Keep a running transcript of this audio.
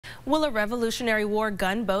Will a Revolutionary War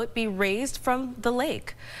gunboat be raised from the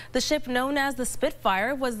lake? The ship known as the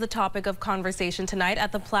Spitfire was the topic of conversation tonight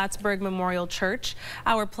at the Plattsburgh Memorial Church.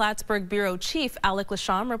 Our Plattsburgh Bureau Chief, Alec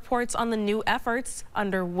Lasham, reports on the new efforts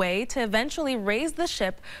underway to eventually raise the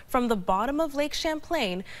ship from the bottom of Lake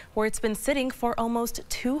Champlain, where it's been sitting for almost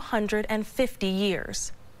 250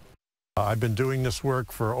 years. I've been doing this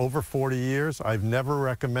work for over 40 years. I've never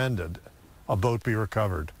recommended a boat be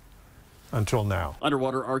recovered until now.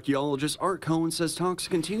 Underwater archaeologist Art Cohen says talks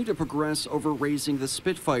continue to progress over raising the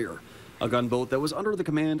Spitfire, a gunboat that was under the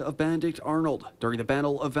command of Benedict Arnold during the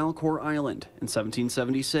Battle of Valcour Island in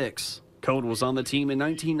 1776. Cohen was on the team in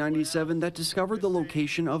 1997 that discovered the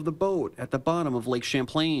location of the boat at the bottom of Lake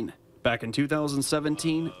Champlain. Back in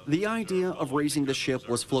 2017, the idea of raising the ship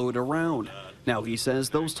was floated around. Now he says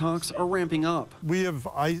those talks are ramping up. We have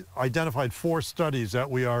identified 4 studies that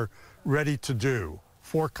we are ready to do.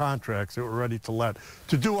 4 contracts that we're ready to let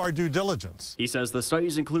to do our due diligence. He says the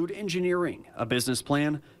studies include engineering, a business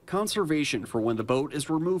plan, conservation for when the boat is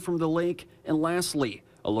removed from the lake, and lastly,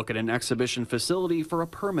 a look at an exhibition facility for a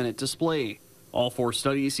permanent display. All 4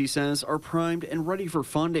 studies, he says, are primed and ready for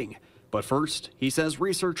funding. But first, he says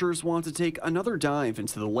researchers want to take another dive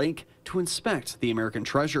into the lake to inspect the American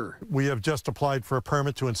treasure. We have just applied for a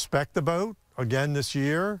permit to inspect the boat again this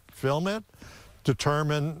year, film it,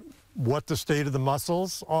 determine what the state of the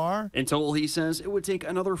mussels are. In total, he says it would take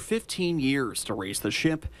another 15 years to raise the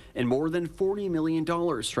ship and more than $40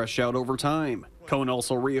 million stretched out over time. Cohen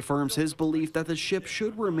also reaffirms his belief that the ship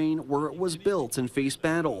should remain where it was built and face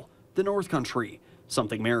battle, the North Country,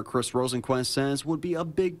 something Mayor Chris Rosenquist says would be a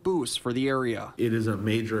big boost for the area. It is a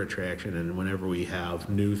major attraction, and whenever we have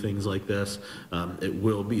new things like this, it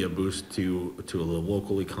will be a boost to the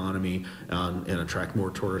local economy and attract more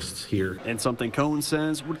tourists here. And something Cohen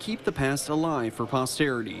says would keep the past alive for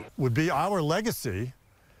posterity. Would be our legacy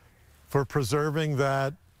for preserving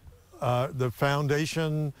that, the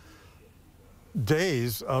foundation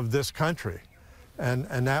days of this country.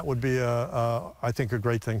 And that would be, I think, a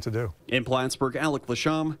great thing to do. In Plattsburgh, Alec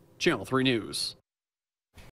Lasham, Channel 3 News.